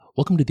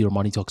Welcome to the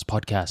Armani Talks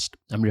podcast.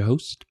 I'm your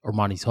host,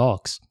 Armani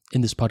Talks.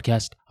 In this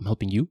podcast, I'm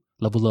helping you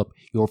level up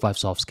your 5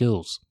 soft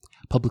skills: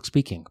 public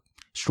speaking,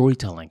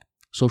 storytelling,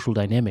 social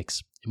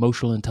dynamics,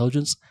 emotional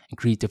intelligence, and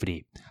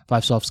creativity.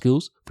 5 soft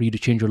skills for you to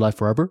change your life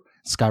forever,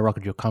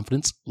 skyrocket your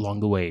confidence along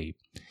the way.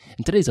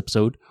 In today's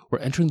episode, we're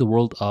entering the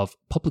world of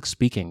public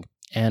speaking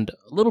and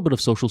a little bit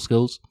of social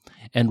skills,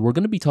 and we're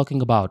going to be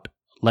talking about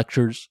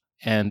lectures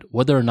and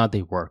whether or not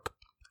they work.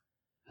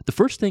 The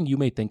first thing you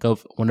may think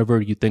of whenever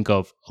you think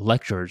of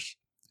lectures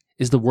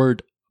is the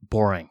word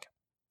boring.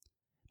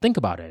 Think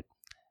about it.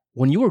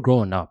 When you were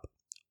growing up,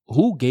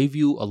 who gave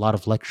you a lot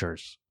of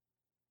lectures?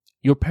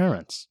 Your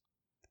parents.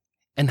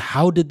 And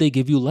how did they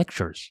give you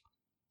lectures?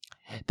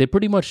 They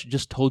pretty much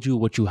just told you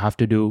what you have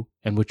to do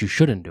and what you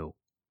shouldn't do.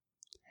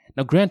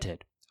 Now,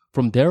 granted,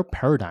 from their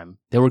paradigm,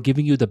 they were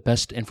giving you the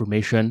best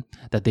information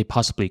that they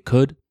possibly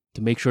could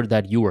to make sure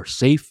that you were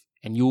safe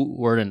and you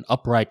were an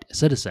upright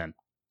citizen.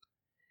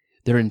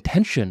 Their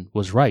intention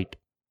was right.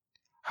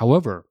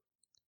 However,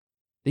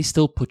 they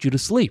still put you to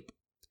sleep.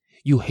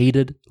 You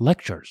hated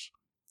lectures.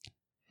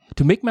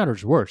 To make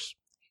matters worse,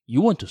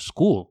 you went to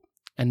school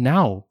and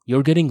now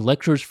you're getting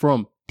lectures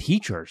from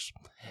teachers.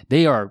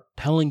 They are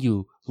telling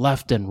you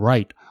left and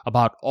right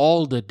about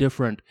all the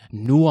different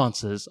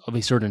nuances of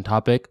a certain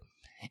topic.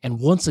 And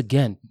once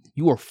again,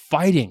 you are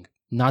fighting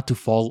not to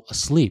fall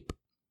asleep.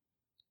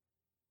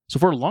 So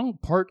for a long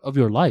part of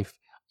your life,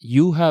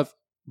 you have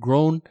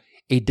grown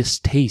a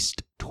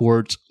distaste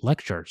towards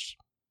lectures.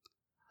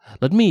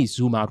 Let me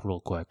zoom out real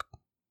quick.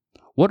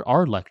 What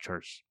are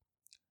lectures?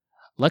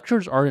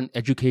 Lectures are an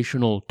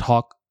educational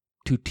talk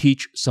to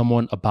teach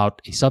someone about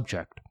a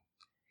subject.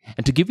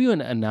 And to give you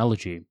an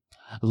analogy,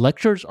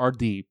 lectures are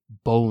the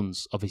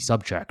bones of a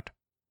subject.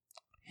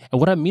 And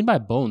what I mean by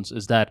bones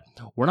is that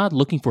we're not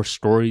looking for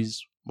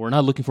stories, we're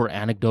not looking for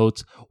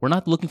anecdotes, we're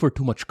not looking for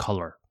too much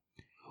color.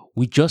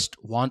 We just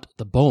want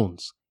the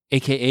bones,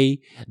 aka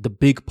the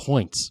big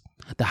points,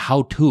 the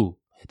how-to,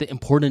 the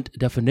important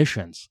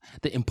definitions,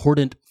 the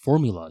important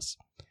formulas.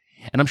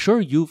 And I'm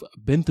sure you've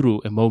been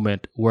through a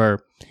moment where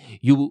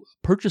you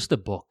purchased a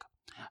book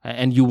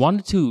and you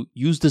wanted to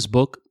use this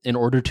book in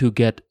order to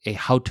get a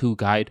how-to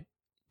guide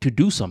to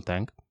do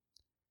something.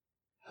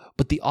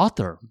 But the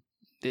author,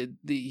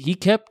 he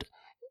kept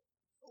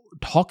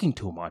talking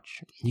too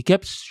much. He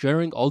kept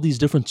sharing all these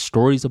different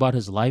stories about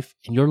his life.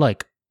 And you're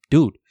like,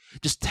 dude,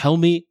 just tell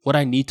me what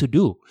I need to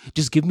do.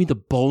 Just give me the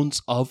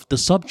bones of the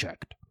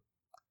subject.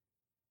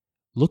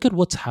 Look at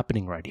what's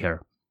happening right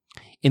here.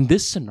 In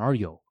this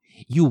scenario,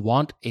 you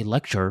want a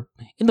lecture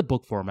in the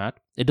book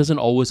format. It doesn't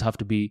always have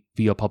to be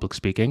via public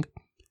speaking,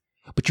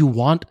 but you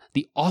want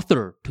the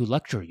author to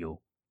lecture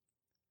you.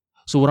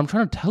 So what I'm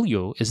trying to tell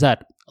you is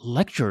that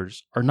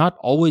lectures are not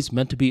always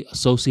meant to be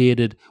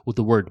associated with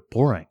the word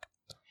boring.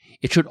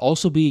 It should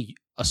also be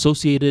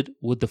associated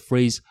with the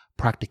phrase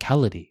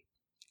practicality.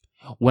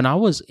 When I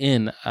was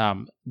in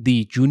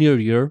the junior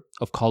year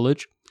of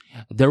college,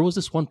 there was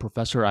this one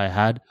professor I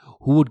had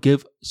who would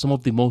give some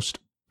of the most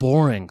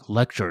boring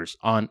lectures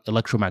on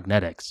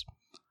electromagnetics.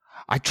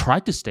 I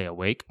tried to stay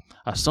awake.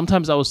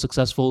 Sometimes I was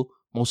successful,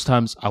 most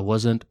times I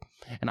wasn't.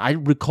 And I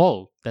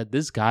recall that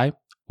this guy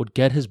would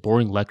get his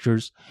boring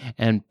lectures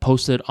and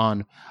post it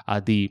on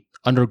the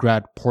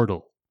undergrad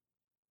portal.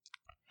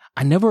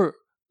 I never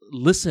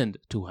listened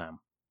to him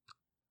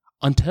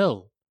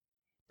until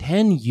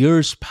 10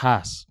 years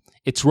pass.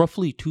 It's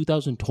roughly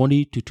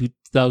 2020 to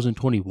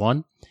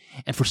 2021.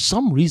 And for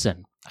some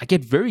reason, I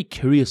get very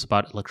curious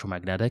about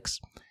electromagnetics.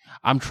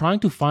 I'm trying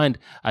to find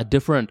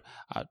different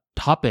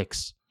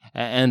topics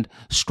and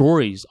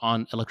stories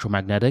on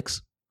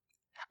electromagnetics.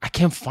 I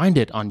can't find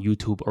it on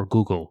YouTube or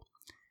Google.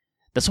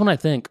 That's when I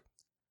think,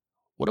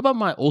 what about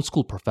my old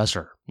school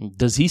professor?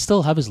 Does he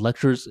still have his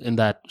lectures in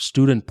that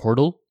student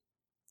portal?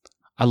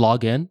 I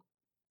log in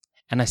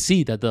and I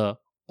see that the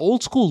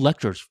old school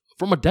lectures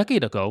from a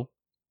decade ago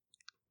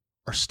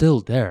are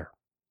still there.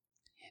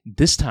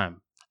 This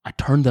time, I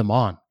turn them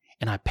on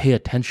and I pay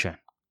attention.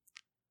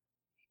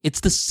 It's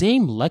the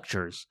same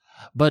lectures,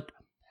 but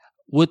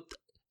with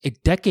a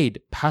decade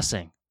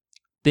passing,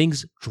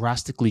 things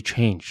drastically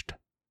changed.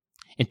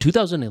 In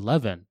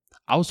 2011,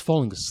 I was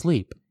falling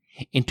asleep.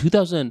 In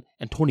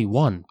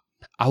 2021,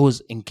 I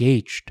was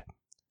engaged.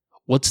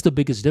 What's the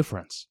biggest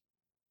difference?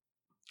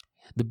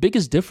 The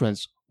biggest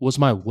difference was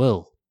my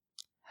will.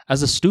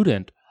 As a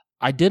student,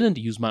 I didn't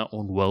use my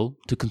own will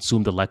to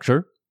consume the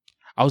lecture.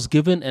 I was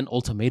given an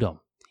ultimatum.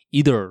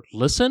 Either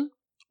listen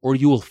or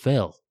you will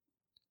fail.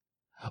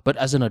 But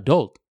as an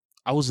adult,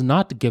 I was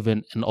not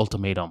given an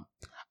ultimatum.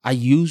 I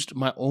used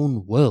my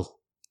own will.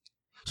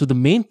 So the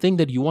main thing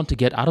that you want to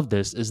get out of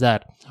this is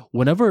that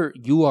whenever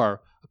you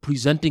are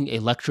presenting a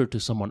lecture to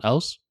someone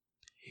else,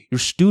 your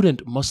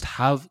student must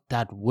have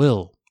that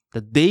will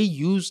that they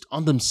used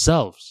on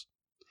themselves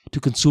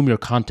to consume your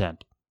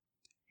content.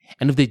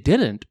 And if they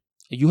didn't,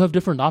 you have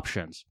different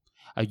options.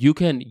 You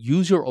can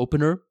use your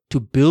opener to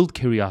build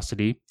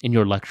curiosity in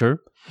your lecture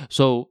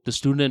so the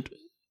student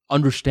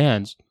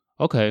understands,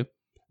 okay,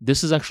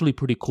 this is actually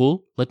pretty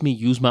cool. Let me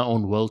use my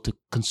own will to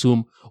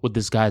consume what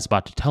this guy is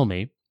about to tell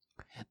me.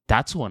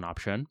 That's one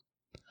option.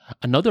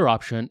 Another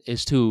option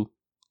is to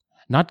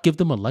not give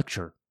them a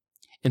lecture.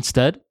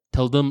 Instead,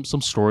 tell them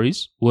some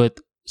stories with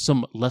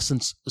some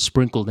lessons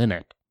sprinkled in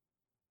it.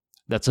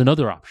 That's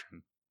another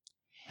option.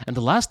 And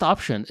the last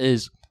option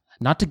is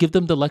not to give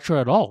them the lecture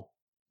at all.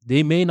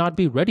 They may not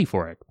be ready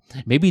for it.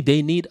 Maybe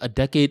they need a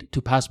decade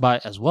to pass by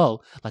as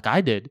well, like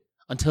I did,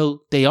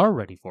 until they are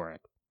ready for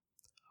it.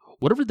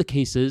 Whatever the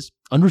case is,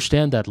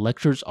 understand that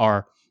lectures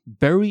are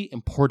very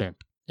important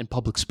in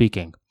public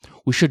speaking.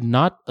 We should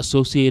not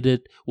associate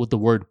it with the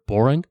word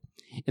boring.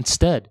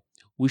 Instead,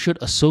 we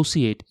should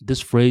associate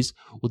this phrase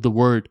with the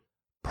word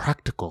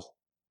practical.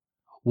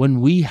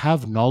 When we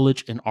have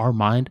knowledge in our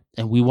mind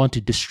and we want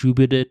to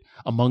distribute it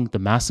among the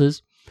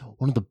masses,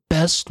 one of the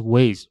best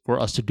ways for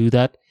us to do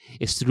that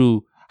is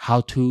through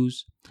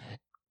how-tos,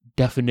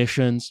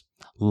 definitions,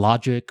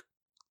 logic,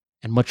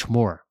 and much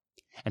more.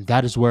 And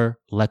that is where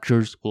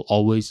lectures will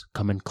always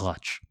come in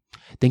clutch.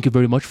 Thank you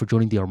very much for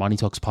joining the Armani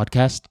Talks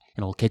podcast,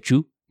 and I'll catch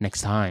you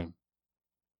next time.